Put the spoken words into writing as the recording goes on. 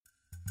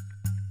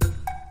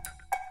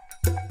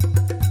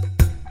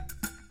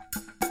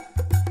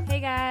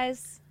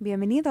guys.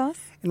 Bienvenidos.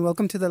 And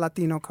welcome to the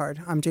Latino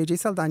Card. I'm JJ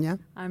Saldaña.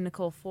 I'm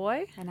Nicole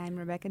Foy. And I'm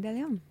Rebecca De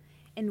Leon.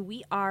 And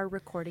we are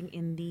recording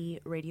in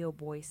the Radio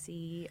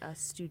Boise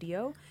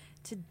studio.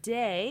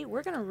 Today,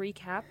 we're going to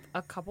recap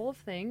a couple of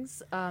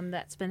things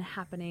that's been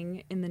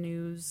happening in the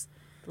news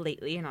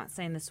lately. I'm not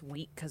saying this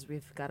week because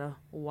we've got a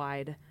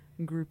wide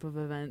group of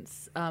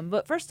events.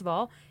 But first of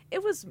all,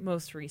 it was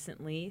most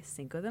recently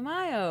Cinco de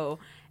Mayo.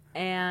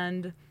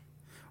 And...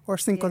 Or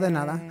Cinco de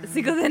Nada.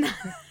 Cinco de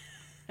Nada.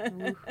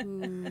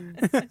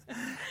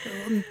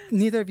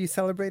 Neither of you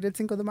celebrated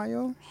Cinco de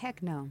Mayo?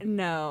 Heck no.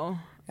 No.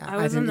 Yeah, I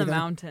was in the either.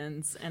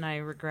 mountains and I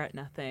regret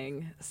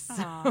nothing.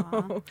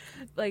 So,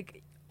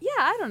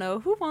 I don't know.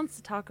 Who wants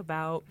to talk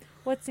about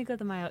what Cinco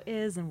de Mayo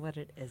is and what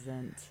it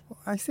isn't?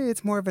 I say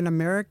it's more of an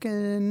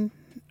American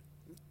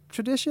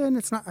tradition.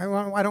 It's not, I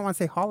don't want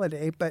to say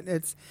holiday, but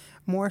it's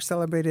more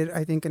celebrated,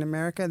 I think, in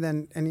America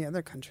than any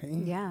other country.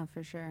 Yeah,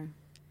 for sure.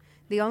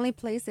 The only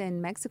place in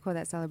Mexico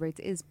that celebrates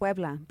is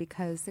Puebla,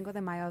 because Cinco de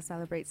Mayo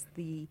celebrates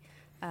the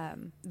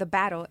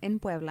battle in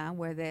Puebla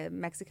where the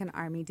Mexican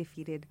army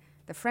defeated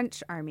the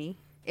French army.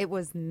 It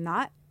was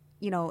not,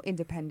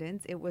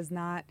 independence.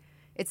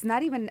 It's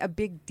not even a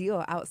big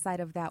deal outside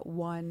of that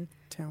one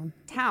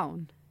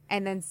town.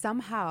 And then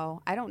somehow,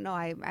 I don't know,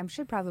 I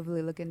should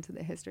probably look into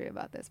the history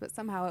about this, but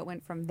somehow it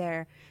went from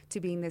there to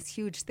being this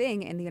huge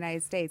thing in the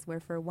United States where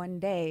for one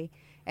day,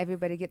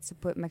 everybody gets to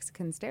put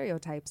Mexican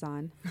stereotypes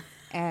on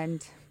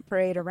and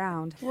parade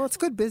around. Well, it's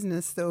good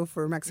business, though,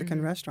 for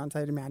Mexican restaurants,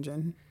 I'd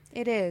imagine.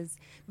 It is.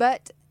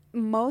 But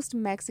most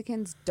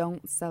Mexicans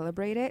don't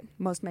celebrate it.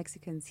 Most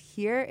Mexicans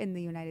here in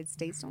the United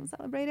States don't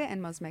celebrate it,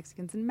 and most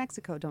Mexicans in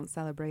Mexico don't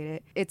celebrate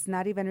it. It's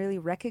not even really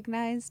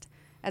recognized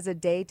as a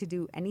day to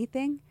do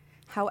anything.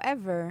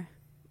 However,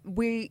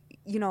 I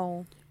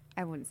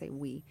wouldn't say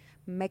we,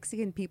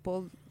 Mexican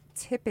people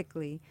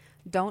typically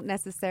don't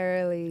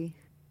necessarily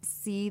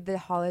see the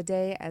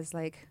holiday as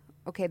like,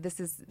 okay, this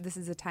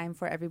is a time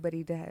for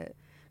everybody to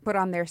put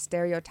on their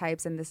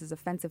stereotypes and this is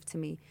offensive to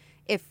me.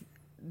 If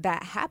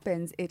that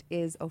happens, it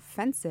is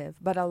offensive.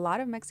 But a lot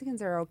of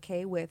Mexicans are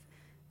okay with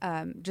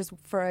just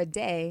for a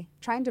day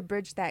trying to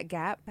bridge that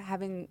gap,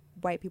 having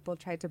white people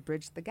try to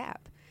bridge the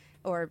gap.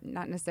 Or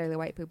not necessarily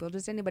white people,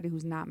 just anybody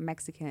who's not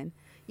Mexican,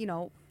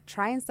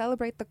 try and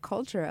celebrate the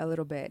culture a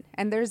little bit.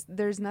 And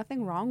there's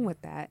nothing wrong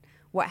with that.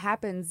 What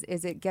happens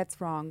is it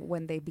gets wrong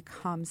when they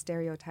become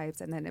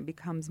stereotypes and then it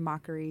becomes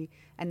mockery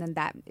and then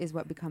that is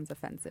what becomes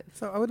offensive.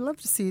 So I would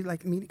love to see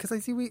because I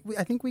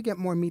think we get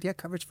more media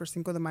coverage for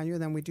Cinco de Mayo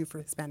than we do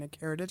for Hispanic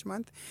Heritage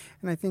Month.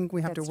 And I think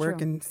we have to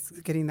work in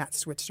getting that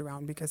switched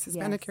around because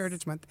Hispanic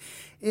Heritage Month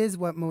is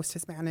what most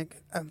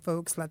Hispanic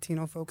folks,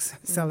 Latino folks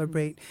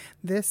celebrate.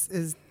 This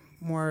is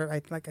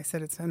more, like I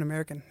said, it's an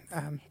American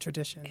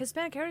tradition.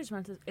 Hispanic Heritage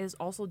Month is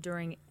also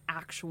during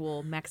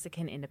actual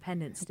Mexican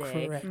Independence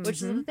Day, Correct.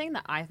 Which is the thing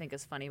that I think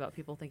is funny about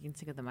people thinking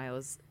Cinco de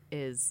Mayo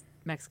is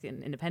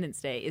Mexican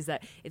Independence Day, is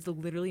that it's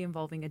literally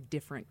involving a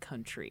different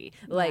country.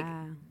 Like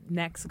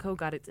Mexico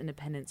got its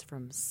independence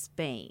from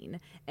Spain,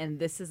 and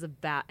this is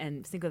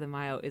and Cinco de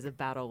Mayo is a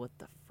battle with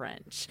the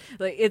French.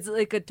 Like it's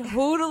like a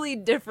totally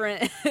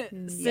different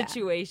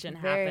situation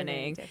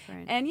happening. Very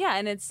different. And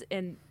and it's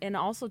and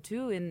also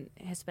too in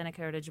Hispanic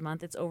Heritage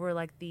Month, it's over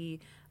like the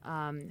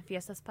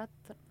Fiestas Patrias.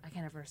 I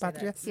can't ever say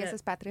Patrias? that.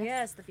 Fiestas Patrias.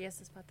 Yes, the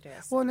Fiestas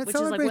Patrias. Well, and it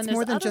celebrates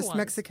more than just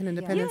Mexican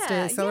Independence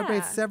Day. It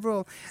celebrates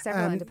several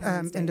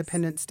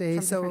Independence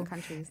Days. From different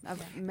countries.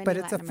 But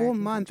it's a full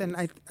month, and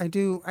I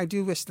do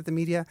wish that the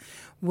media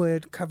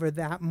would cover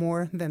that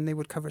more than they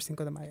would cover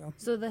Cinco de Mayo.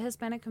 So the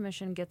Hispanic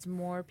Commission gets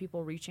more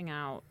people reaching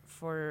out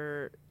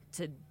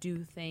to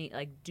do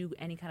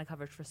any kind of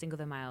coverage for Cinco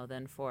de Mayo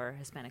than for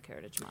Hispanic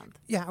Heritage Month.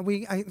 Yeah,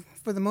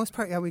 for the most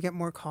part, we get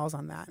more calls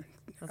on that.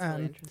 That's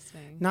really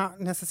interesting. Not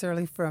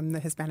necessarily from the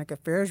Hispanic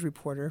Affairs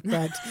reporter,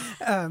 but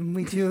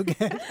we do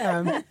get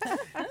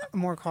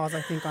more calls,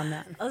 I think, on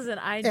that. Listen,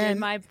 I did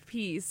my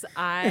piece.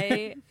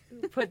 I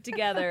put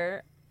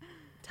together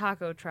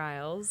taco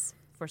trials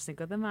for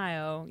Cinco de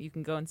Mayo. You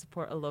can go and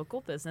support a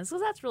local business. So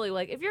that's really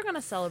if you're going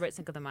to celebrate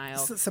Cinco de Mayo,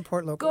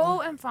 support local.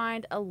 Go and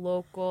find a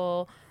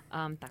local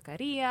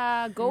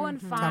taqueria. Go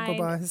and find... Taco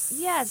Bus.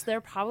 Yes,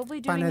 they're probably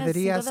doing a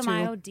Cinco de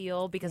Mayo too.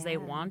 deal because they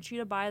want you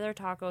to buy their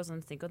tacos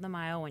on Cinco de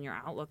Mayo when you're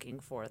out looking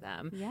for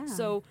them. Yeah.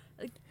 So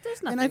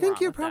there's nothing And I think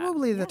wrong you're with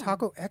probably the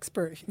taco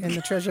expert in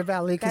the Treasure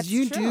Valley because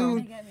you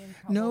do...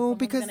 No,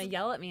 because... Someone's going to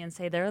yell at me and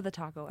say they're the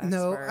taco expert.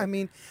 No, I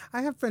mean,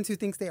 I have friends who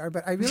think they are,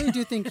 but I really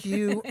do think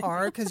you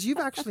are because you've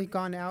actually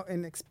gone out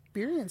and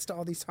experienced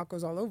all these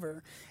tacos all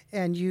over.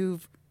 And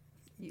you've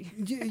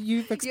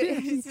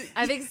experienced.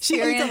 I've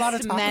experienced a lot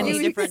of tacos. many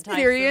different types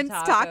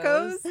of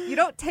tacos. You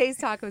don't taste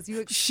tacos.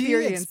 You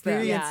experience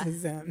them. She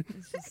experiences them.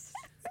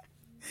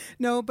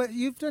 No, but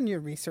you've done your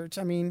research.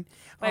 I mean,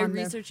 by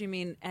research, you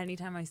mean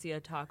anytime I see a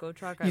taco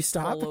truck, I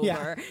stop? pull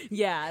over.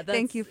 Yeah.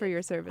 Thank you for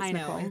your service, I know.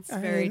 Nicole. It's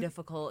very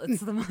difficult.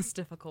 It's the most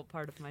difficult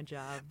part of my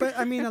job. But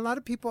I mean, a lot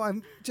of people,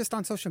 I'm just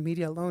on social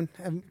media alone,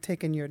 have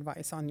taken your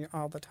advice on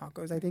all the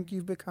tacos. I think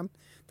you've become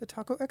the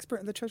taco expert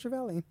in the Treasure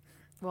Valley.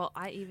 Well,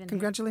 I even...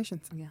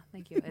 Congratulations. Yeah,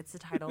 thank you. It's the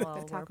title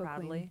I'll wear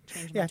proudly.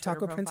 Change my Taco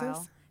Twitter Princess?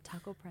 profile.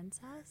 Taco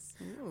Princess?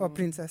 Ooh. Or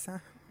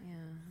Princesa. Yeah,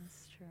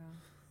 that's true.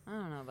 I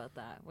don't know about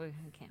that. We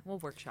can't. We'll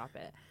workshop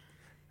it.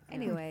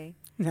 Anyway,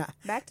 Yeah.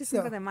 back to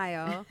Cinco de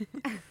Mayo.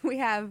 We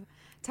have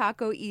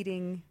taco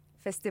eating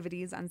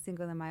festivities on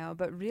Cinco de Mayo,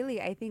 but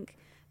really I think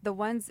the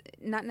ones,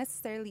 not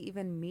necessarily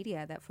even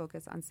media that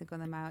focus on Cinco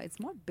de Mayo, it's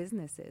more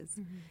businesses.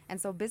 Mm-hmm. And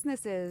so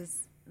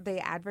businesses, they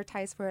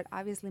advertise for it.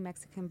 Obviously,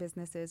 Mexican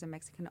businesses and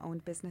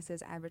Mexican-owned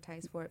businesses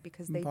advertise for it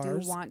because they do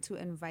want to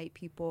invite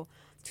people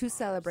to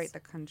celebrate the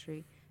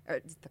country. Or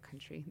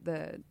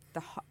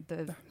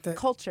the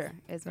culture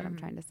is what I'm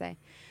trying to say.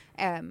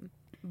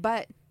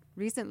 But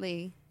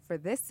recently, for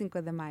this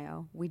Cinco de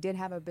Mayo, we did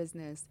have a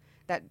business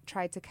that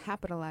tried to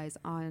capitalize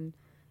on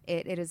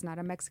it. It is not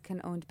a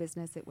Mexican-owned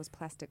business. It was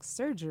plastic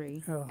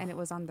surgery, and it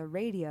was on the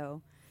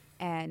radio.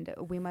 And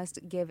we must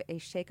give a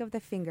shake of the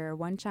finger,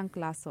 one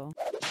chanclazo,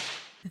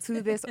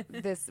 to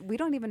this. We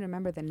don't even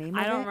remember the name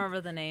of it. I don't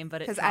remember the name,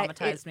 but it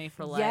traumatized me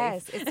for life.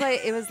 Yes,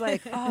 it was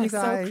like, oh, You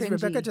guys, so cringy.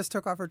 Rebecca just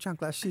took off her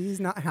chancla. She's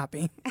not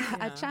happy.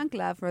 A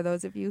chancla, for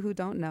those of you who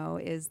don't know,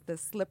 is the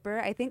slipper.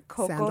 I think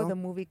Coco, Sandal. the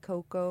movie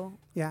Coco,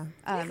 Yeah.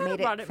 made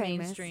brought it it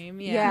famous. mainstream.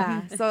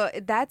 Yeah. So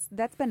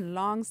that's been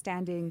long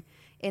standing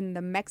in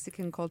the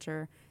Mexican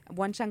culture.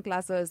 One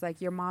chanclazo is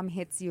like your mom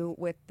hits you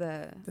with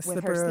her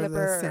slipper or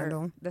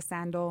or the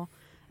sandal.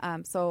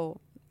 So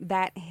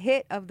that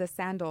hit of the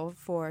sandal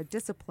for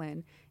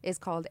discipline is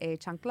called a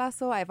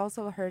chanclazo. I've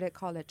also heard it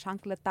called a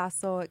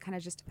chancletazo. It kind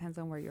of just depends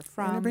on where you're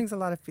from. And it brings a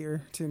lot of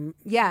fear to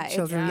it's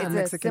children and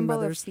Mexican a symbol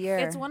mothers. of fear.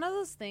 It's one of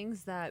those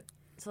things that,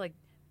 it's like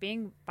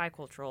being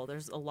bicultural,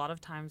 there's a lot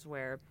of times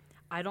where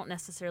I don't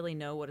necessarily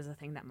know what is a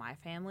thing that my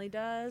family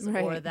does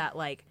or that,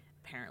 like,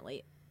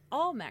 apparently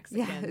all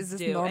Mexicans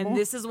do. Normal? And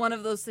this is one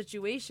of those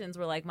situations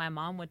where, like, my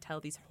mom would tell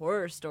these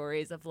horror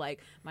stories of, like,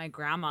 my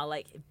grandma,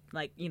 like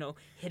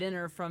hitting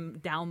her from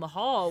down the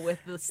hall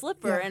with the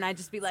slipper. And I'd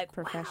just be like,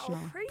 professional.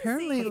 wow, crazy.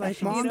 Apparently,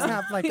 like, moms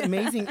have, like,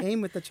 amazing aim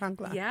with the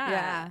chancla.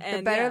 Yeah. The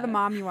And better the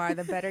mom you are,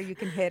 the better you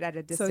can hit at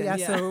a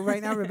distance. So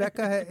right now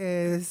Rebecca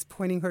is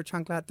pointing her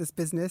chancla at this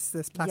business,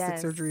 this plastic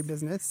surgery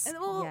business. And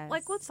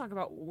like, let's talk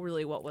about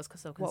really what was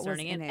so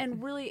concerning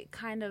and really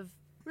kind of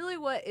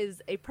what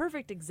is a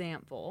perfect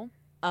example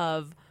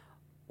of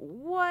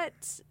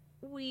what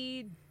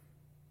we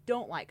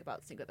don't like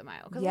about Cinco de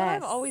Mayo. Because what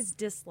I've always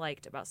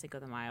disliked about Cinco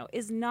de Mayo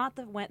is not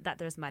that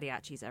there's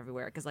mariachis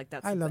everywhere, because like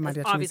that's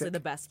obviously music. the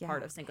best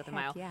part of Cinco de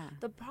Mayo. Yeah.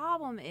 The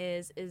problem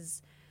is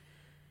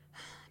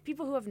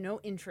people who have no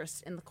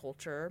interest in the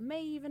culture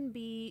may even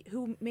be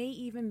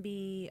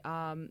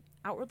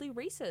outwardly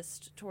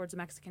racist towards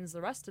Mexicans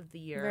the rest of the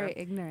year. Very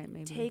ignorant,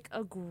 maybe. Take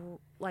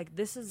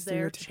this is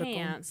their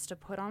chance to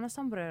put on a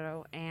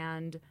sombrero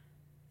and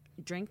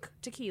drink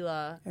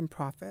tequila and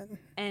profit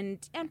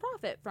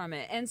from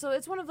it. And so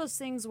it's one of those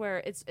things where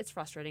it's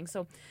frustrating.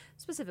 So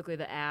specifically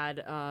the ad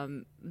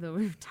that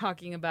we're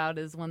talking about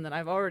is one that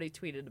I've already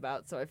tweeted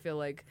about, so I feel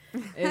like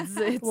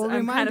it's well,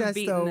 I'm kind of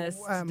beating this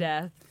to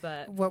death.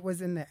 But what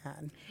was in the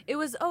ad? It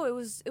was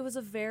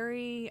a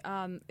very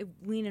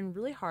leaning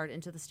really hard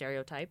into the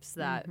stereotypes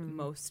that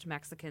most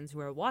Mexicans who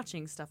are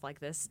watching stuff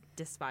like this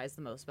despise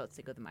the most about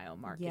Cinco de Mayo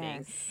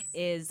marketing.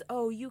 Is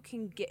you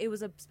can get, it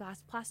was a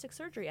plastic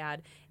surgery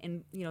ad, and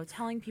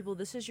telling people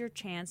this is your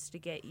chance to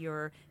get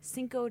your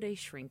Cinco de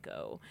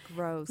Shrinko.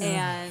 Gross.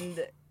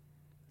 And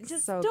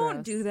just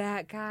don't do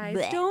that, guys.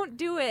 Blech. Don't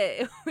do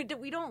it.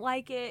 We don't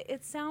like it.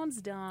 It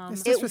sounds dumb.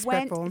 It's It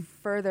disrespectful. went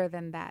further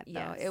than that, though.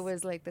 Yes. It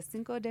was like the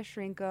Cinco de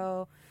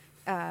Shrinko,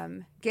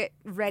 get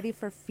ready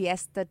for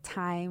fiesta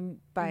time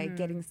by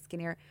getting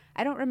skinnier.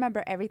 I don't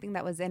remember everything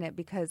that was in it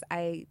because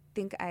I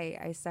think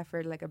I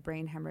suffered like a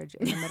brain hemorrhage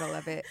in the middle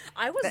of it.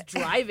 I was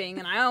driving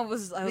and I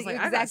was like,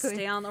 I gotta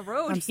stay on the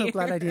road. I'm so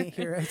glad I didn't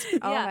hear it.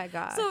 Oh my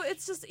God. So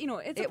it's just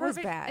was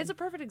bad. It's a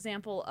perfect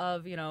example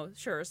of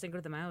sure,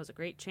 Cinco de Mayo is a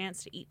great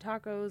chance to eat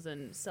tacos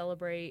and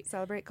celebrate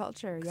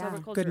culture. Yeah.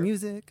 celebrate culture. Good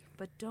music.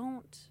 But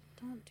don't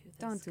do this.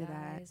 Don't do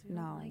that. Guys. We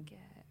No. don't like it.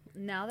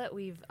 Now that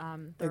we've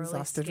thoroughly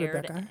Exhausted scared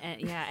Rebecca.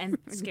 and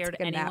scared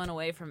Take a nap. anyone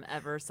away from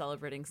ever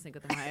celebrating Cinco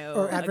de Mayo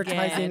Or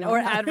advertising. again, or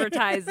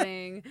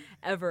advertising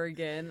ever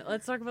again,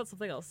 let's talk about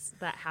something else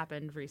that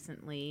happened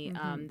recently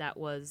that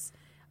was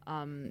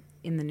in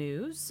the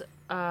news.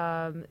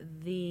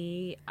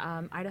 The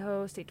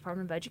Idaho State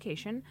Department of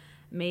Education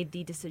made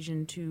the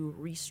decision to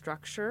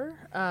restructure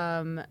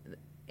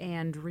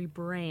and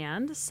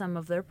rebrand some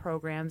of their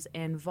programs,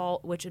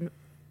 which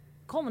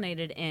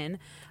culminated in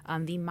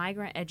the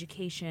migrant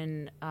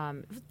education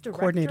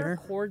coordinator,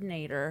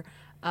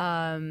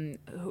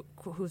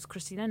 who's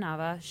Christina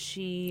Nava.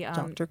 She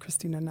Dr.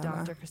 Christina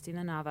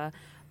Nava.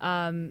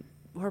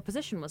 Her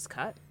position was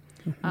cut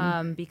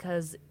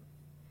because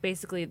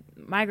basically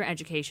migrant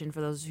education,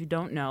 for those who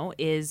don't know,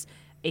 is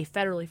a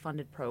federally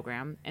funded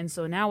program. And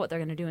so now what they're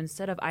going to do,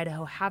 instead of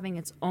Idaho having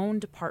its own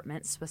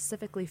department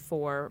specifically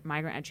for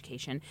migrant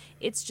education,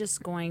 it's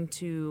just going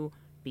to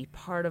be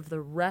part of the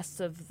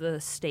rest of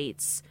the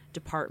state's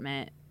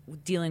department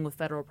dealing with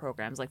federal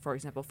programs, like, for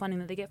example, funding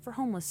that they get for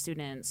homeless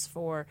students,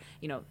 for,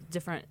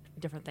 different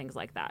things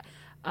like that.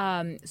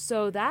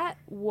 So that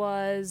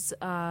was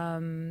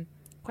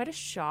quite a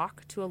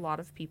shock to a lot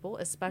of people,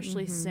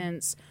 especially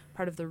since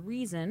part of the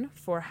reason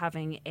for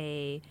having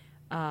a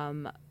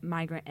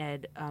migrant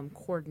ed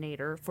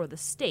coordinator for the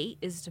state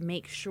is to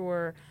make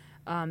sure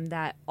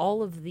that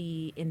all of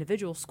the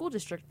individual school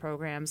district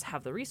programs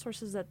have the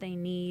resources that they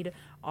need,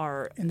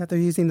 and that they're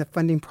using the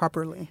funding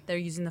properly. They're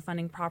using the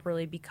funding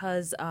properly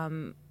because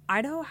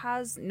Idaho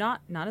has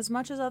not as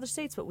much as other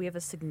states, but we have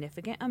a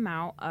significant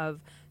amount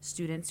of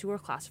students who are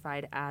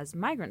classified as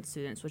migrant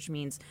students, which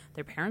means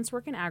their parents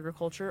work in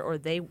agriculture, or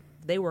they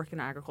work in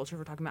agriculture. If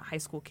we're talking about high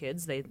school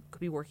kids, they could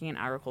be working in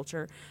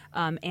agriculture,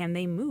 and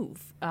they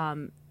move.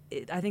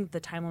 I think the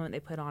time limit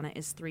they put on it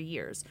is 3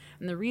 years.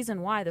 And the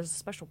reason why there's a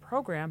special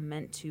program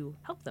meant to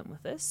help them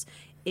with this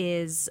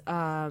is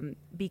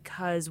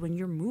because when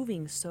you're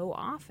moving so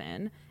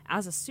often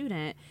as a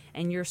student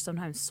and you're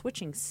sometimes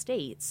switching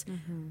states,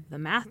 the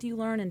math you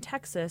learn in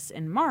Texas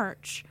in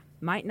March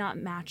might not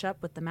match up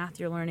with the math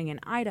you're learning in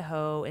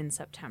Idaho in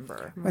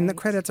September. When the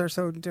credits are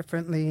so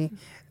differently,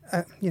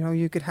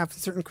 you could have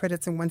certain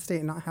credits in one state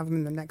and not have them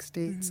in the next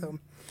state. So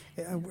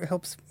it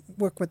helps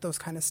work with those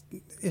kind of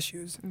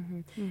issues.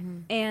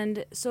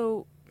 And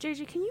so,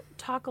 JJ, can you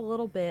talk a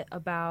little bit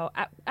about,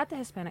 at the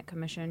Hispanic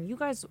Commission, you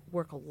guys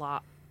worked a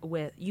lot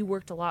with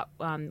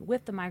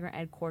the migrant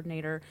ed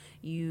coordinator.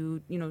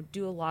 You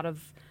do a lot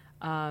of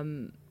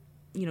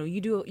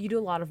you do a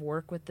lot of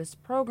work with this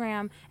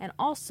program, and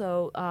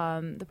also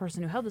the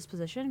person who held this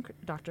position,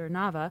 Dr.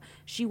 Nava,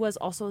 she was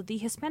also the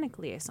Hispanic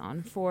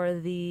liaison for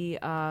the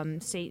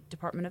State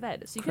Department of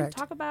Ed. So you Correct. can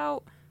talk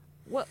about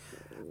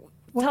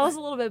tell us a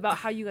little bit about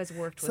how you guys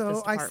worked with this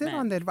department. So I sit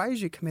on the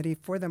advisory committee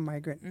for the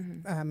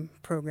migrant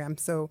program.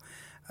 So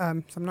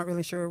I'm not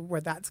really sure where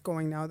that's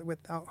going now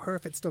without her,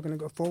 if it's still going to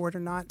go forward or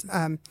not.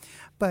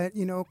 But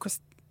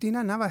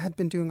Christina Nava had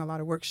been doing a lot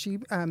of work. She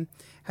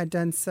had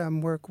done some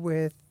work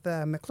with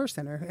the McClure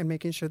Center and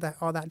making sure that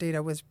all that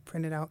data was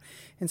printed out.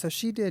 And so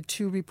she did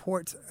 2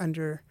 reports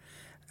under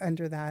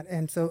that.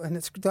 And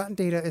that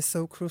data is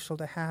so crucial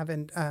to have.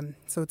 And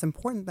so it's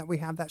important that we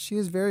have that. She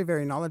is very,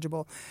 very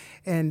knowledgeable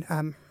in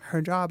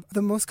her job.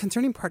 The most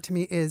concerning part to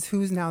me is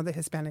who's now the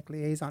Hispanic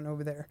liaison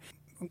over there.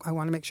 I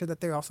want to make sure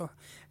that they also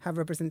have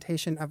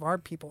representation of our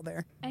people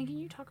there. And can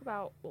you talk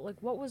about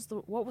what was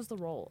the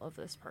role of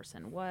this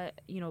person? What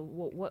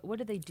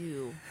did they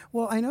do?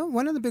 Well, I know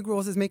one of the big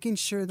roles is making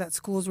sure that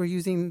schools were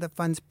using the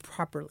funds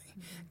properly,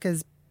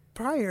 because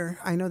prior,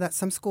 I know that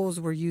some schools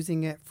were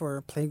using it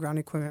for playground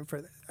equipment,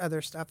 for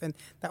other stuff, and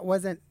that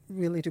wasn't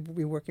really to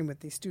be working with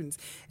these students.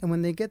 And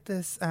when they get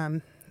this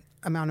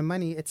amount of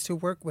money, it's to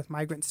work with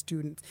migrant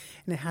students,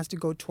 and it has to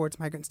go towards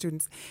migrant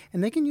students.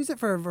 And they can use it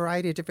for a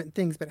variety of different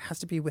things, but it has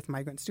to be with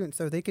migrant students.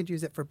 So they could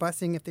use it for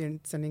busing if they're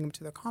sending them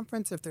to the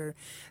conference, if they're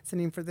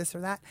sending them for this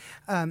or that.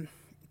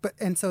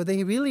 And so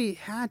they really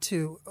had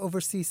to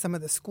oversee some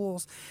of the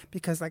schools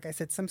because, like I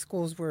said, some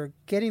schools were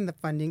getting the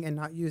funding and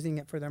not using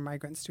it for their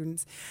migrant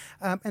students.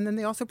 And then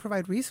they also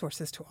provide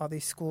resources to all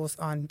these schools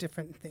on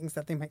different things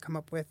that they might come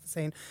up with,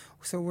 saying,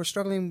 so we're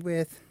struggling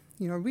with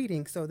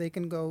reading, so they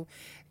can go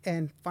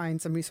and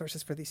find some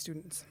resources for these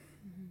students.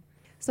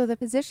 So the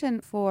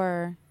position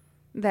for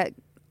that,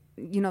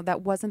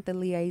 that wasn't the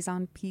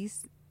liaison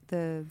piece,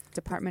 the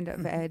Department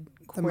of Ed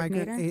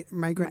coordinator? The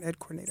migrant ed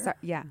coordinator.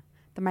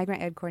 The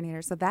migrant ed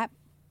coordinator. So that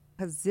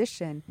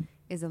position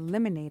is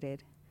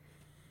eliminated.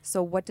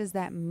 So what does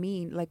that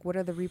mean? What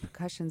are the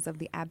repercussions of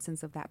the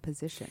absence of that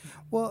position?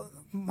 Well,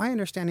 my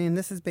understanding, and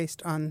this is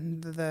based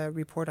on the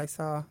report I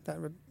saw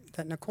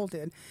that Nicole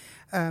did,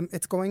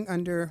 it's going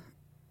under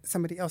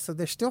somebody else. So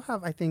they still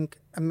have, I think,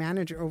 a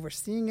manager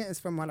overseeing it, is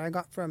from what I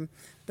got from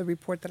the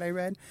report that I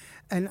read.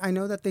 And I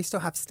know that they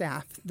still have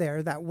staff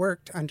there that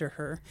worked under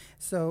her.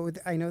 So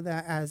I know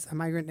that as a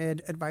migrant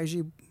ed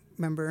advisory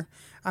member,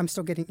 I'm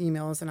still getting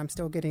emails and I'm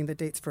still getting the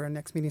dates for our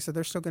next meeting. So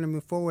they're still going to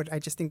move forward. I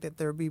just think that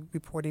they'll be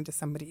reporting to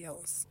somebody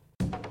else.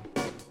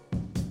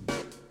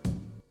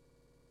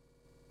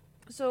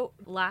 So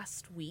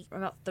last week,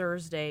 about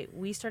Thursday,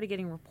 we started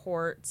getting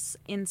reports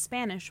in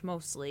Spanish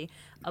mostly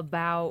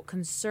about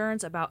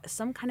concerns about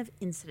some kind of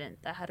incident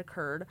that had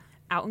occurred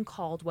out in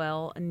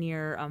Caldwell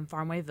near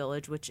Farmway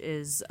Village, which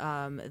is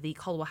the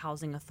Caldwell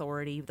Housing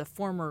Authority, the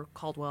former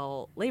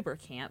Caldwell labor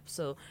camp.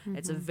 So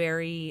it's a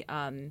very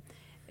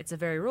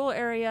rural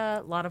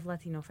area, a lot of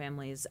Latino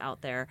families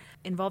out there,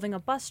 involving a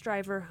bus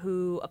driver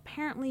who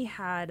apparently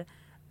had,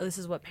 this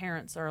is what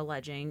parents are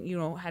alleging,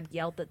 had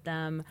yelled at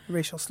them.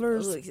 Racial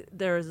slurs.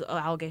 There's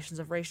allegations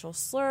of racial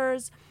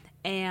slurs.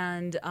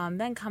 And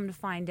then come to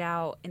find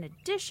out, in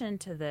addition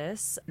to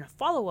this, in a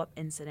follow-up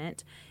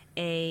incident,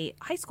 a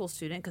high school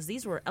student, because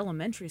these were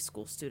elementary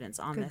school students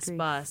on this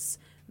bus,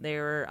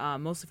 They're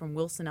mostly from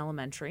Wilson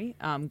Elementary,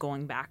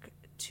 going back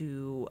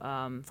to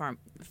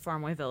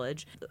Farmway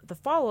Village. The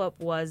follow-up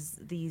was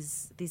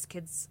these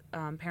kids,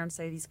 parents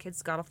say these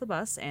kids got off the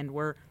bus and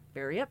were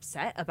very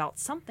upset about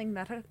something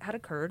that had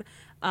occurred.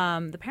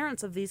 The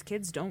parents of these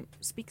kids don't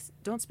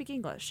speak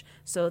English,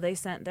 so they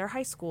sent their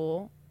high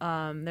school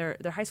their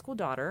high school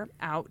daughter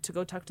out to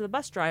go talk to the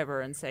bus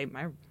driver and say,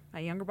 my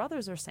younger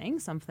brothers are saying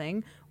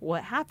something.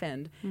 What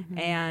happened? Mm-hmm.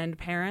 And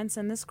parents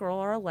and this girl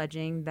are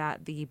alleging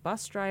that the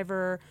bus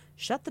driver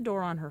shut the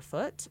door on her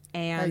foot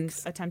and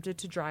attempted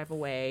to drive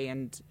away,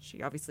 and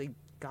she obviously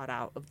got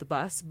out of the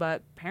bus.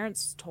 But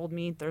parents told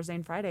me Thursday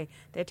and Friday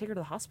they had to take her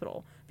to the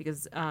hospital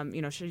because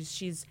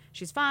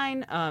she's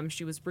fine.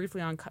 She was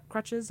briefly on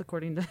crutches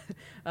according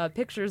to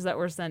pictures that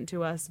were sent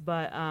to us,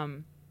 but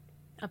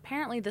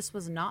apparently this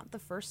was not the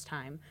first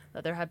time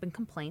that there have been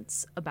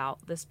complaints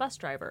about this bus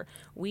driver.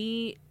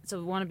 We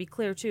want to be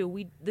clear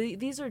too.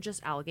 These are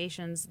just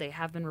allegations. They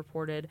have been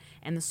reported,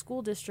 and the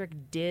school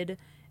district did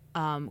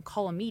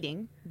call a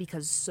meeting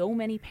because so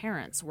many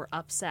parents were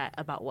upset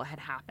about what had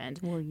happened.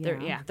 Well,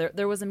 yeah.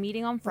 There was a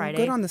meeting on Friday.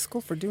 Well, good on the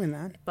school for doing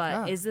that.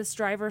 But is this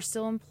driver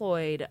still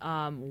employed?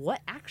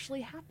 What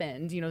actually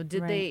happened?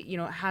 Did they,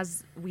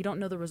 we don't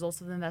know the results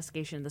of the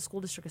investigation. The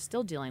school district is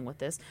still dealing with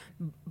this.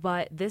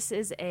 But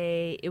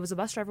it was a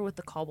bus driver with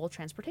the Caldwell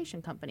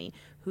Transportation Company,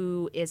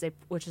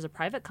 which is a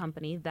private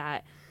company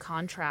that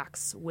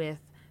contracts with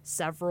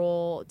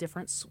several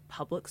different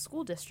public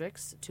school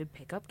districts to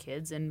pick up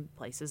kids in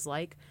places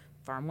like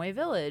Farmway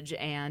Village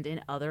and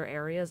in other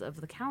areas of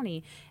the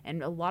county.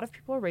 And a lot of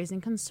people are raising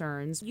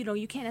concerns. You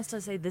can't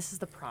necessarily say this is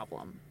the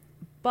problem,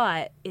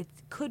 but it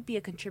could be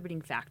a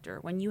contributing factor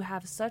when you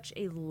have such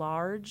a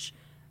large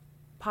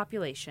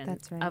population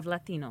of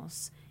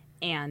Latinos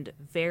and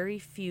very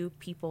few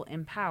people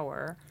in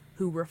power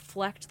who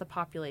reflect the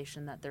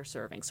population that they're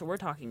serving. So we're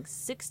talking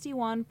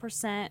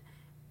 61%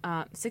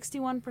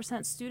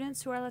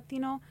 students who are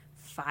Latino,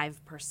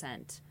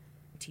 5%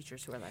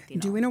 teachers who are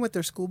Latino. Do we know what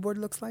their school board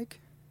looks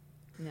like?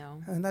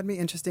 No. That'd be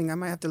interesting. I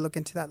might have to look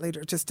into that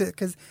later. Just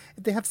because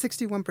if they have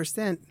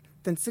 61%,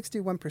 then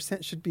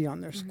 61% should be on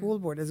their school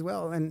board as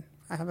well. And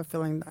I have a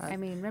feeling that...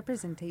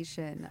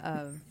 representation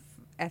of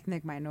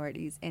ethnic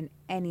minorities in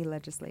any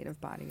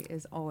legislative body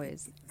is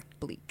always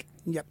bleak.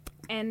 Yep.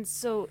 And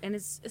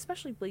it's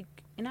especially bleak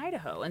in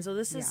Idaho. And so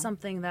this is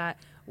something that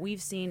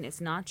we've seen.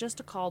 It's not just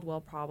a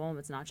Caldwell problem.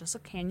 It's not just a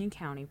Canyon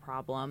County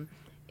problem.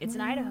 It's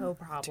an Idaho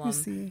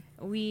problem.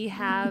 We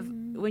have,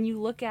 when you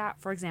look at,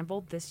 for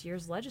example, this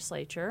year's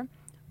legislature,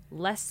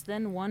 less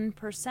than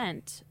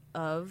 1%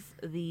 of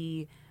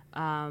the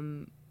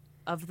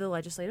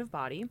legislative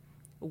body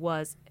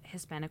was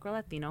Hispanic or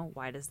Latino.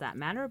 Why does that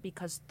matter?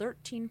 Because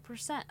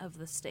 13% of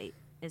the state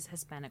is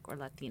Hispanic or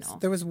Latino.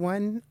 There was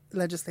one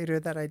legislator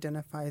that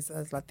identifies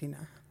as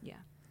Latina. Yeah.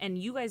 And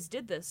you guys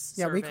did this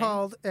Yeah, survey. we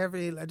called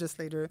every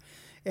legislator,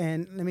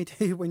 and let me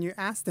tell you, when you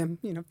asked them,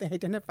 if they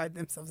identified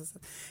themselves,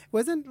 it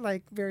wasn't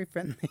very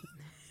friendly.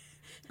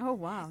 Oh,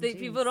 wow.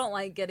 People don't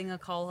like getting a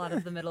call out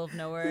of the middle of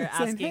nowhere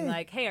asking,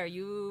 hey, are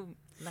you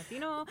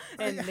Latino?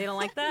 And they don't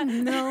like that?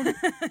 No.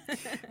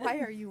 Why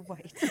are you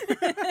white?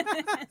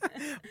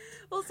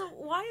 Well, so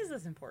why is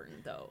this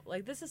important, though?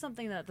 This is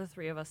something that the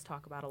three of us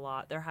talk about a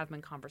lot. There have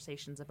been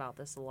conversations about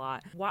this a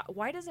lot.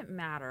 Why does it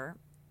matter,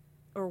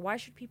 or why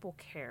should people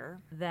care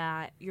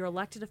that your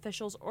elected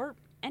officials or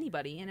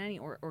anybody in any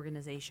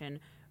organization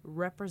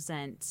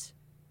represent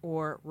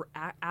or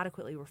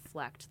adequately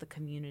reflect the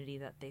community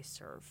that they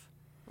serve?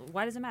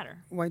 Why does it matter?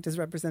 Why does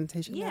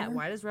representation matter? Yeah,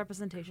 why does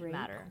representation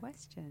matter? Great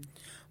question.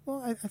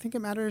 Well, I think it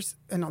matters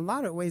in a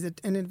lot of ways,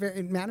 it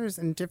matters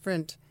in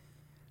different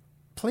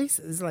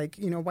places.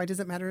 Why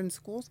does it matter in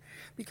schools?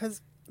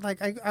 Because,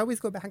 I always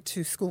go back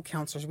to school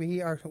counselors.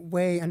 We are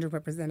way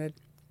underrepresented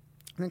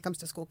when it comes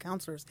to school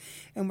counselors.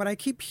 And what I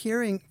keep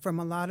hearing from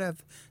a lot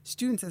of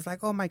students is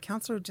my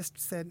counselor just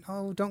said,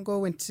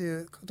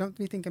 don't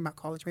be thinking about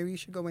college. Maybe you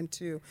should go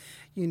into,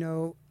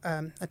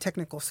 a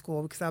technical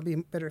school because that'll be a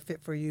better fit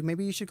for you.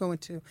 Maybe you should go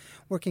into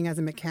working as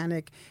a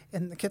mechanic.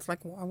 And the kid's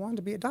like, well, I wanted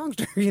to be a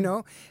doctor,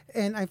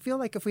 And I feel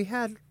like if we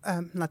had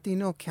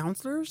Latino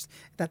counselors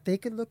that they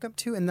could look up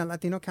to, and the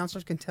Latino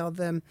counselors can tell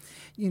them,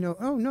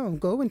 oh, no,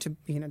 go into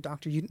being a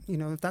doctor.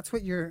 If that's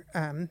what your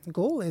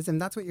goal is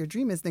and that's what your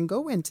dream is, then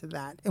go into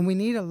that. And we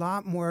need a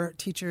lot more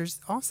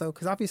teachers also,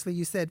 because obviously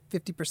you said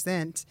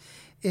 50%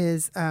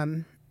 is,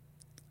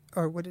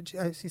 or what did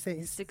you say?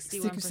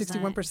 61%.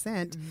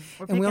 61%.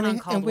 And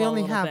we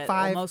only have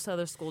 5. Most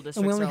other school districts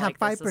and we only are have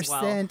like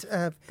 5%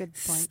 of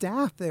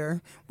staff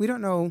there. We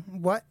don't know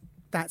what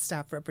that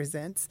staff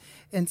represents,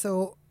 and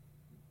so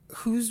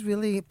who's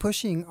really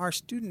pushing our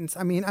students?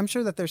 I mean, I'm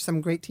sure that there's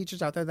some great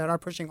teachers out there that are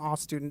pushing all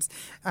students.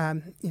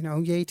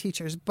 Yay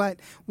teachers, but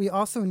we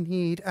also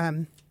need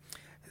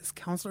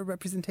counselor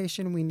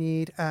representation. We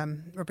need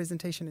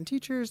representation in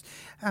teachers,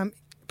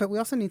 but we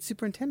also need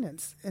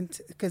superintendents, and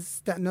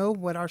because that know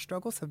what our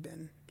struggles have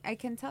been. I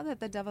can tell that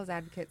the devil's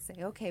advocates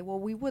say, okay, well,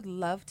 we would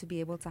love to be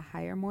able to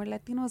hire more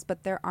Latinos,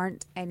 but there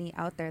aren't any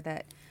out there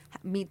that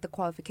meet the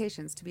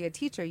qualifications to be a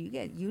teacher.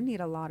 You need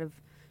a lot of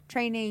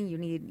training, you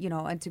need,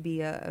 and to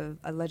be a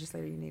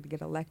legislator, you need to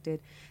get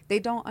elected. They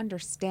don't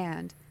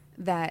understand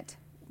that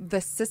the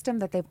system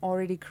that they've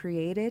already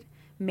created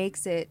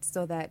makes it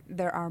so that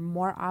there are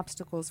more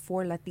obstacles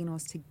for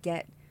Latinos to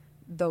get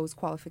those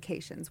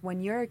qualifications. When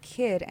you're a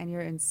kid and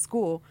you're in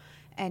school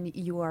and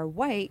you are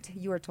white,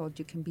 you are told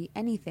you can be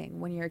anything.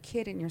 When you're a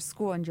kid in your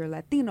school and you're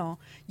Latino,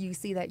 you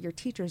see that your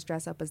teachers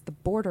dress up as the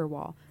border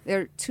wall.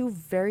 They're two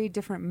very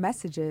different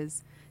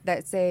messages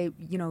that say,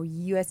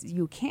 yes,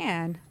 you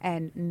can,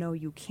 and no,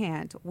 you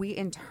can't. We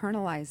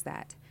internalize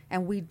that.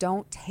 And we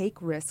don't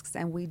take risks,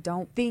 and we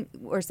don't think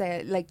or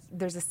say, like,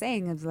 there's a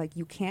saying of, like,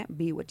 you can't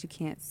be what you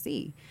can't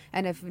see.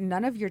 And if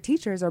none of your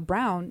teachers are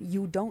brown,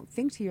 you don't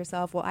think to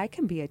yourself, well, I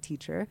can be a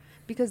teacher,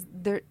 because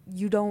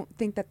you don't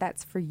think that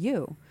that's for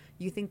you.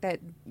 You think that,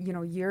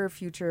 your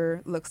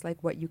future looks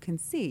like what you can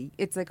see.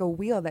 It's like a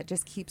wheel that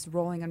just keeps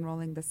rolling and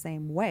rolling the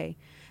same way.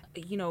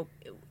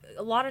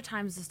 A lot of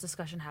times this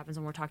discussion happens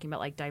when we're talking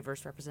about like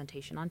diverse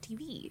representation on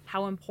TV,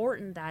 how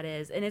important that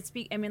is. And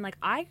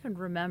I can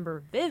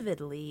remember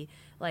vividly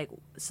like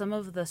some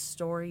of the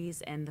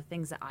stories and the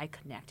things that I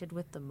connected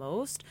with the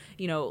most,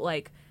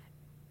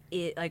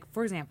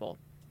 for example,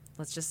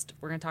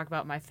 we're going to talk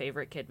about my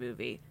favorite kid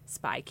movie,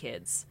 Spy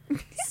Kids.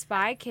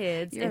 Spy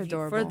Kids. You're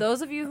adorable. For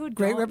those of you who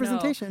Great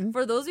representation.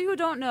 For those of you who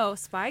don't know,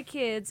 Spy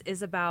Kids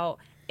is about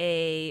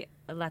a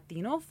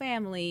Latino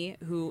family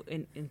who,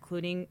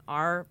 including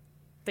our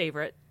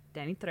favorite,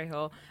 Danny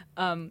Trejo,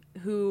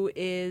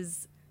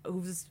 who's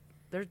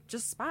they're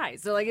just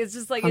spies. So it's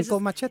just like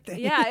Uncle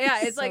Machete. Yeah.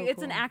 It's So like it's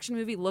cool. an action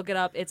movie. Look it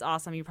up. It's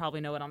awesome. You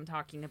probably know what I'm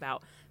talking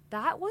about.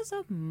 That was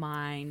a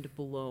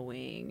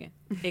mind-blowing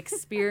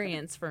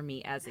experience for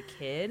me as a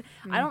kid.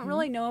 I don't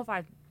really know if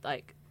I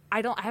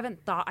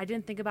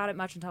didn't think about it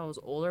much until I was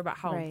older about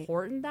how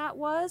important that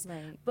was.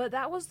 Right. But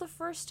that was the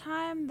first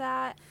time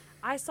that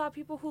I saw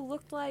people who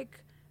looked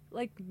like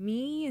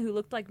me, who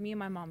looked like me and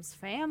my mom's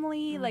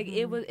family. Like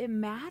it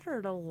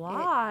mattered a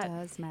lot. It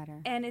does matter.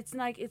 And it's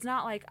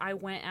not like I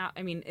went out.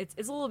 I mean, it's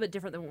a little bit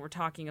different than what we're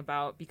talking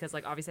about, because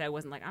like obviously I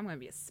wasn't like, I'm going to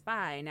be a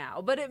spy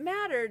now, but it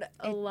mattered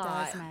a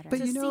lot. Does matter. But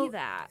to see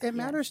that. It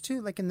matters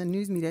too, like in the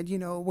news media.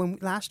 When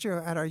last year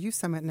at our youth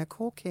summit,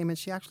 Nicole came and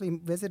she actually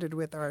visited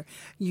with our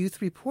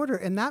youth reporter,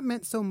 and that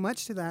meant so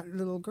much to that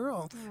little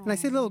girl. Aww. And I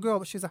say little girl,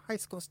 but she was a high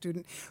school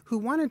student who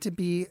wants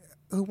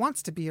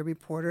to be a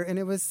reporter. And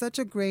it was such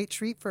a great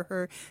treat for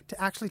her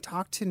to actually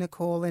talk to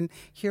Nicole and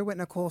hear what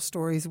Nicole's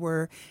stories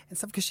were and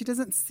stuff, because she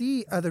doesn't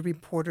see other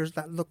reporters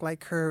that look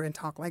like her and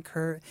talk like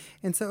her.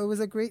 And so it was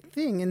a great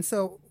thing. And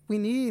so we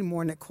need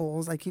more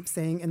Nicoles, I keep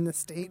saying, in the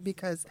state,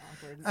 because,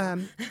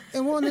 and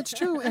it's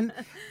true. And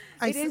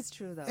it is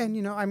true, though.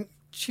 And, I'm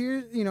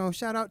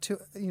shout out to,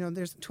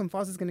 there's Twin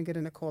Falls is going to get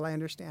a Nicole, I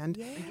understand.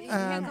 Yeah. You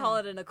can't call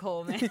it a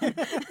Nicole, man.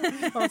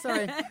 Oh,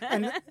 sorry.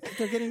 And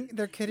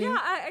they're kidding.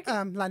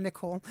 Yeah, La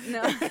Nicole.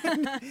 No.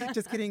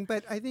 Just kidding.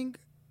 But I think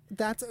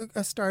that's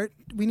a start.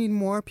 We need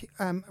more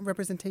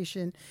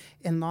representation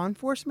in law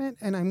enforcement.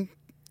 And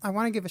I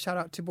want to give a shout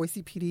out to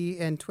Boise PD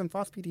and Twin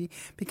Falls PD,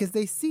 because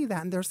they see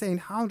that and they're saying,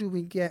 how do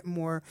we get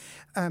more,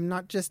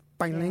 not just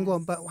bilingual,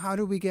 but how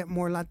do we get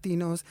more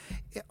Latinos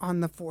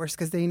on the force?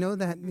 Because they know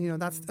that,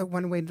 that's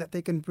one way that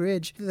they can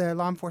bridge the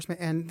law enforcement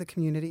and the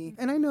community.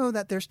 And I know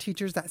that there's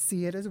teachers that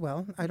see it as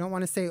well. I don't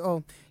want to say,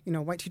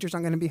 white teachers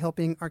aren't going to be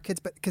helping our kids,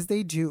 but because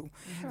they do.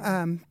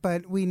 Sure.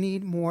 But we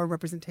need more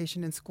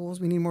representation in schools.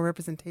 We need more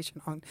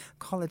representation on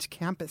college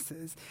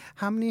campuses.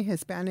 How many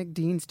Hispanic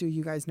deans do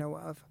you guys know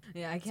of?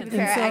 Yeah, I can't.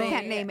 I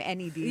can't name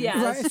any deans.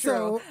 Yeah, right. that's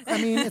true.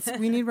 So,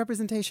 we need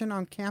representation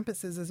on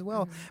campuses as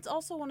well. It's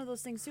also one of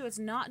those things too. It's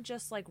not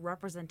just like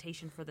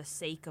representation for the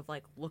sake of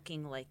like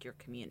looking like your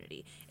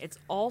community. It's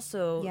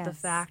also the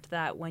fact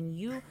that when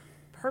you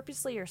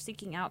purposely are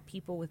seeking out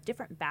people with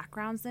different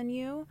backgrounds than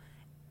you,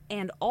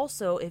 and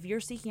also if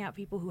you're seeking out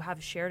people who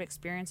have shared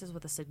experiences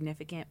with a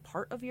significant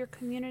part of your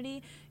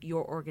community,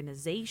 your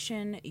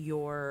organization,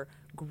 your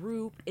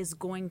group is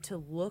going to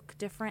look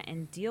different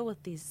and deal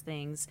with these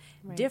things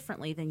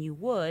differently than you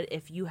would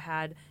if you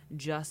had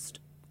just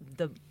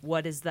the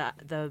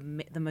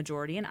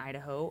majority in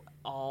Idaho,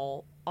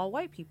 all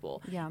white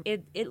people. Yeah.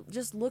 It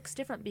just looks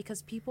different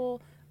because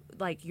people,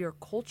 like, your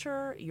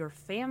culture, your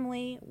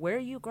family, where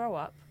you grow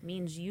up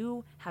means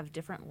you have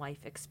different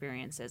life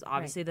experiences.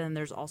 Obviously, then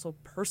there's also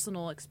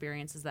personal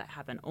experiences that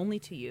happen only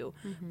to you.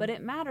 Mm-hmm. But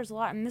it matters a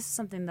lot, and this is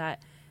something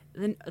that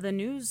the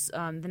news,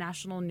 the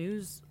national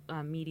news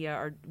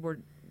media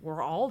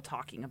we're all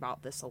talking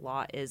about this a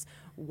lot. Is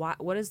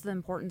what is the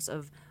importance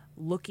of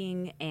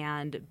looking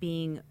and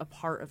being a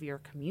part of your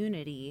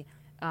community,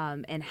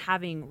 and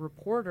having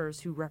reporters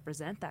who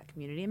represent that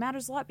community. It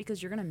matters a lot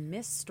because you're going to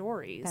miss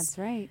stories. That's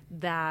right.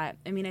 That,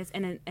 I mean,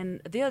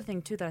 and the other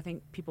thing too that I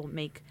think people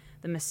make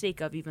the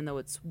mistake of, even though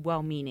it's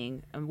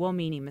well-meaning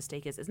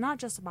mistake, is it's not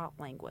just about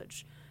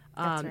language.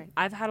 That's right.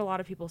 I've had a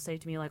lot of people say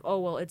to me like, oh,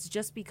 well, it's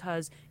just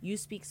because you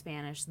speak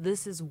Spanish,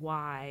 this is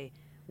why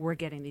we're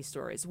getting these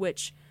stories,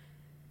 which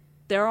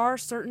there are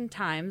certain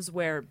times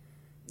where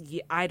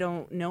I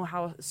don't know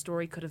how a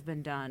story could have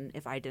been done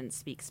if I didn't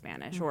speak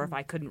Spanish or if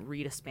I couldn't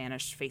read a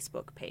Spanish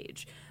Facebook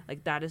page.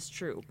 Like, that is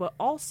true. But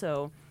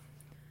also,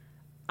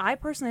 I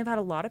personally have had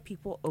a lot of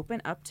people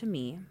open up to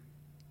me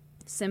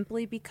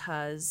simply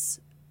because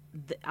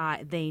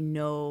they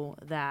know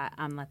that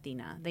I'm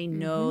Latina. They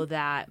know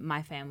that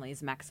my family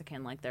is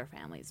Mexican, like their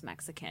family is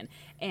Mexican.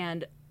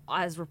 And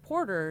as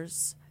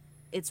reporters,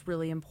 it's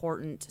really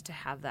important to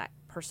have that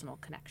personal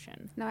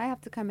connection. Now, I have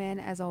to come in,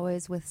 as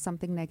always, with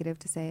something negative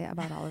to say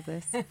about all of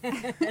this.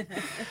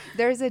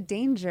 There's a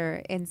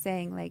danger in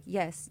saying, like,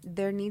 yes,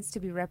 there needs to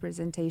be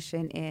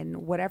representation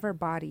in whatever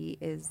body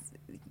is,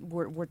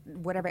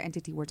 whatever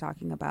entity we're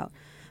talking about.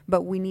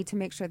 But we need to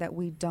make sure that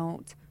we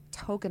don't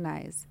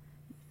tokenize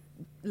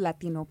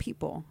Latino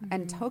people.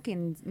 And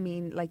tokens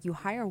mean, like, you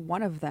hire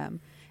one of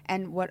them.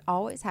 And what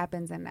always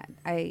happens, and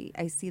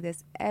I see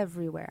this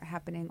everywhere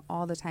happening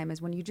all the time,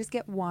 is when you just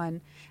get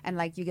one, and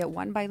like you get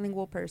one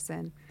bilingual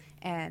person,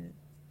 and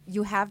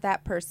you have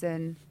that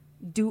person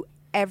do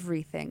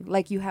everything.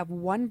 Like, you have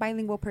one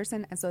bilingual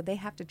person, and so they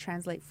have to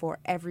translate for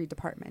every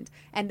department.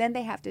 And then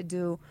they have to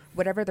do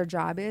whatever their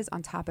job is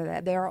on top of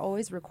that. They are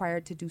always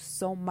required to do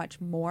so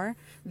much more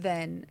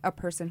than a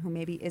person who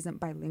maybe isn't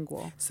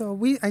bilingual. So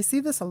I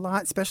see this a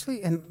lot,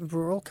 especially in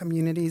rural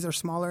communities or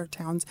smaller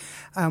towns,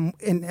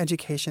 in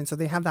education. So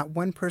they have that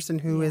one person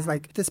who is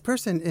like, this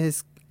person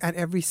is at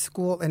every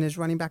school and is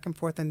running back and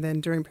forth, and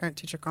then during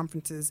parent-teacher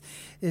conferences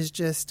is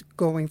just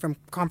going from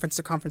conference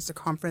to conference to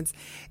conference,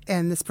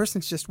 and this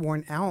person's just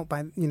worn out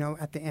by,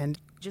 at the end.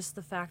 Just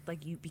the fact, like,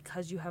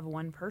 because you have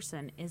one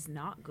person is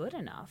not good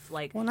enough.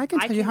 Like, well, and I can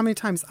tell you how many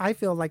times I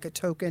feel like a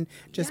token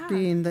just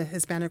being the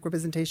Hispanic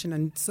representation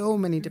in so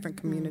many different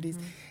communities,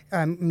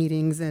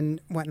 meetings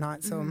and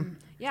whatnot. So.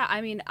 Yeah,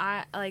 I mean,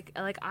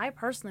 I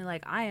personally,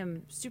 like, I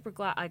am super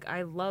glad. Like,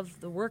 I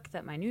love the work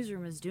that my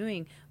newsroom is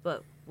doing,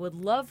 but would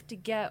love to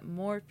get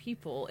more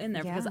people in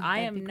there because I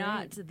am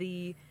not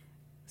the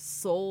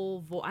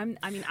sole voice. I'm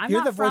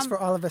You're not the voice for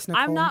all of us,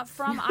 Nicole. I'm not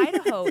from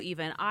Idaho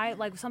even.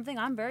 Something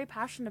I'm very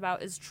passionate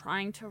about is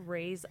trying to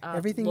raise up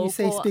everything you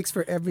say speaks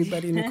for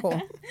everybody,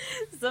 Nicole.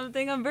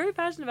 Something I'm very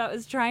passionate about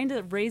is trying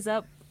to raise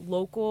up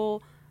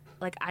local,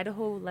 like,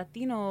 Idaho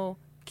Latino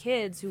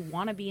kids who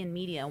want to be in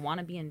media, want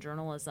to be in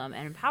journalism,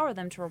 and empower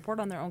them to report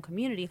on their own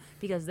community,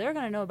 because they're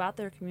going to know about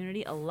their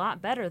community a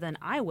lot better than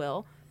I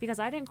will, because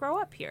I didn't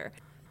grow up here.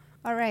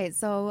 All right,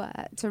 so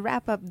to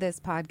wrap up this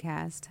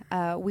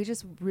podcast, we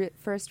just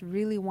first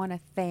really want to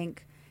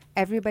thank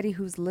everybody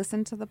who's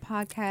listened to the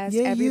podcast,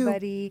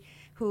 everybody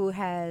who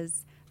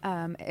has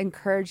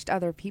encouraged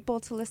other people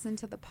to listen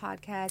to the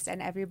podcast,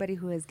 and everybody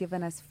who has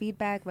given us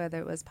feedback, whether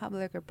it was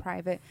public or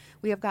private.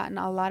 We have gotten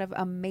a lot of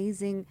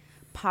amazing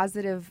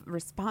positive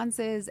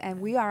responses, and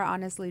we are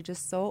honestly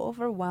just so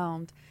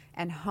overwhelmed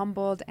and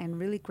humbled and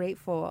really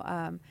grateful,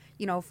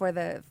 for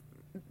the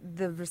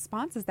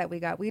responses that we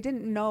got. We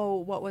didn't know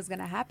what was going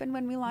to happen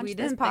when we launched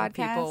this podcast.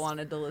 Think people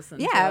wanted to listen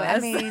to us. I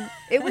mean,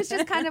 it was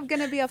just kind of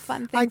going to be a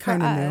fun thing for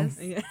us.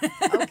 Knew. Yeah.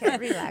 Okay,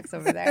 relax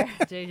over there.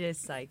 JJ's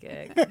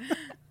psychic.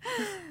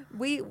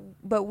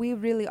 But we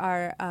really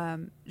are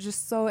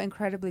just so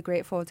incredibly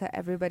grateful to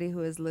everybody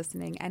who is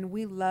listening, and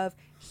we love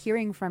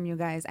hearing from you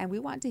guys, and we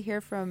want to hear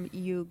from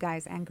you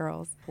guys and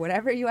girls,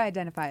 whatever you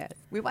identify as.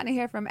 We want to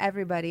hear from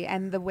everybody,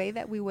 and the way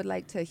that we would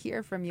like to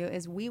hear from you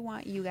is we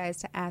want you guys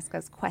to ask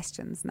us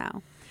questions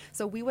now.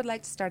 So we would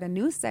like to start a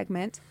new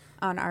segment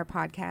on our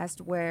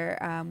podcast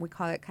where we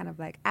call it kind of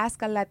like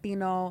Ask a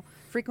Latino,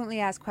 frequently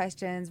asked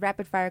questions,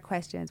 rapid fire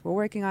questions. We're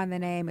working on the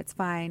name. It's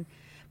fine.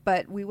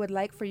 But we would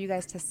like for you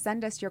guys to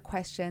send us your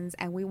questions,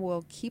 and we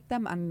will keep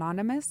them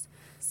anonymous.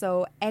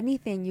 So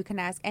anything, you can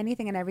ask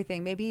anything and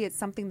everything. Maybe it's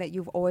something that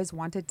you've always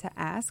wanted to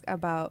ask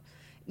about,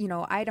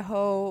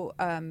 Idaho,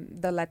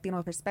 the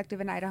Latino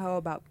perspective in Idaho,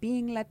 about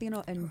being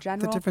Latino in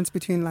general. The difference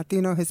between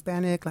Latino,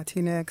 Hispanic,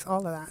 Latinx,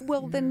 all of that.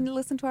 Well, then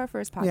listen to our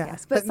first podcast. Yeah,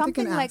 but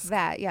something like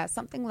that,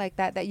 something like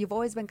that you've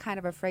always been kind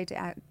of afraid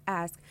to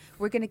ask.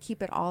 We're going to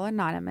keep it all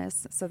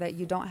anonymous so that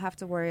you don't have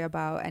to worry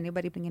about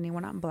anybody putting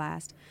anyone on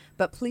blast.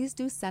 But please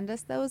do send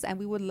us those, and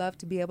we would love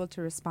to be able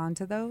to respond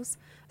to those.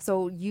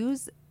 So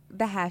use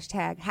the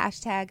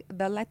hashtag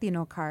the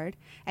Latino card,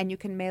 and you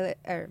can mail it.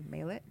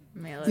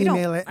 We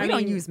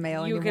don't use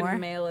mail anymore. You can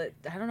mail it.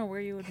 I don't know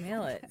where you would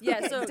mail it.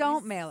 Yeah, so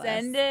don't mail us.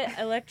 Send it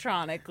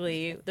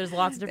electronically. There's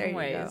lots of different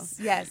ways.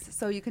 Go. Yes,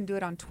 so you can do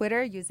it on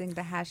Twitter using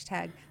the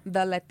hashtag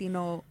the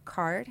Latino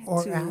card.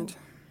 Or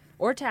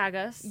tag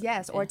us.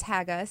 Yes, or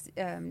tag us.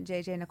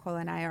 JJ, Nicole,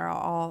 and I are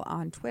all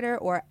on Twitter,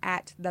 or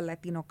at the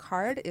Latino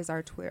Card is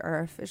our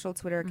official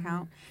Twitter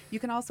account. You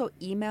can also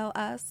email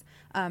us,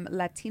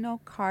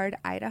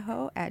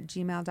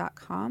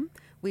 latinocardidaho@gmail.com.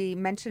 We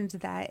mentioned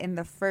that in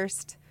the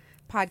first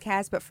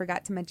podcast, but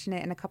forgot to mention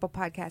it in a couple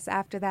podcasts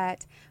after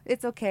that.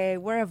 It's okay.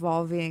 We're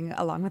evolving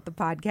along with the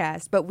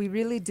podcast, but we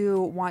really do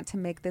want to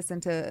make this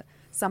into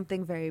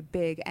something very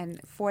big.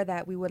 And for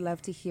that, we would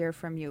love to hear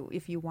from you.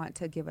 If you want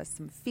to give us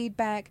some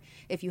feedback,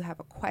 if you have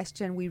a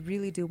question, we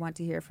really do want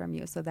to hear from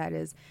you. So that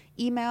is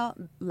email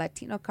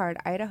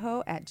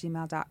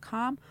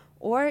latinocardidaho@gmail.com,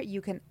 or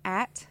you can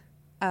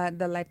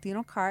the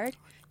Latino card.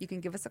 You can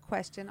give us a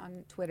question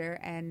on Twitter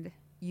and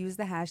use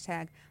the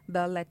hashtag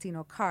the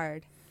Latino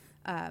card,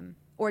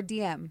 or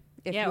DM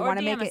if you want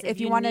to make it. If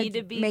you want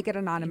to make it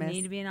anonymous, you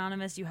need to be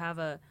anonymous. You have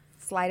a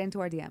slide into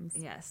our DMs.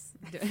 Yes.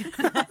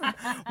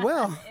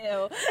 Well,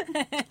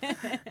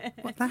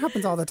 that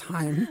happens all the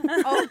time.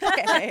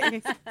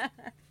 Okay.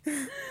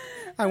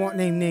 I won't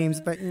name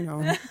names, but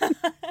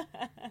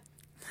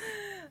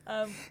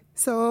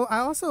So I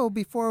also,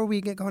 before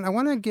we get going, I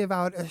want to give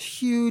out a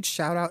huge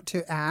shout out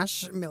to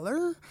Ash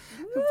Miller.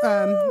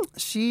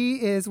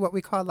 She is what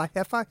we call La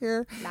Jefa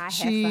here. La Jefa.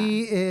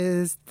 She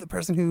is the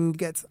person who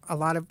gets a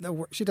lot of the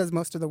work. She does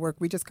most of the work.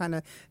 We just kind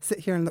of sit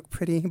here and look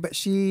pretty, but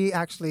she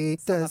actually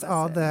does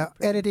all the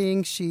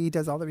editing. She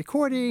does all the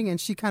recording, and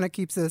she kind of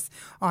keeps us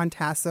on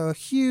task. So a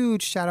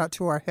huge shout out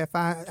to our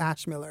Jefa,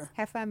 Ash Miller.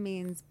 Jefa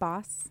means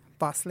boss.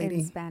 Boss lady.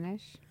 In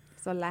Spanish.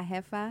 So La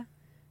Jefa.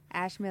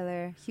 Ash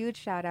Miller, huge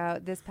shout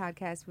out. This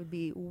podcast would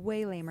be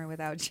way lamer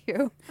without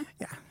you.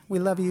 Yeah, we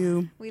love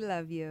you. We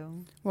love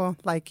you. Well,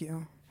 like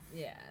you.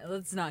 Yeah,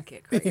 let's not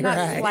get crazy.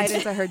 Not slide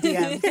into her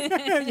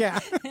DMs. Yeah.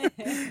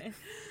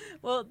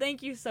 Well,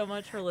 thank you so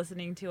much for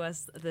listening to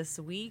us this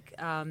week.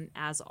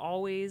 As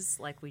always,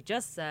 like we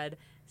just said,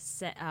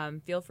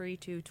 feel free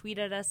to tweet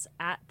at us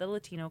at the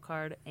Latino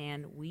Card,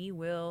 and we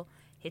will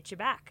hit you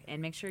back.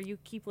 And make sure you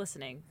keep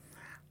listening.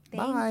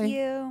 Thank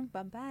you.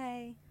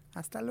 Bye-bye.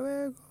 Hasta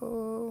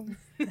luego.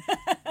 We're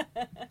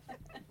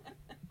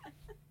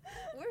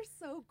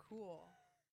so cool.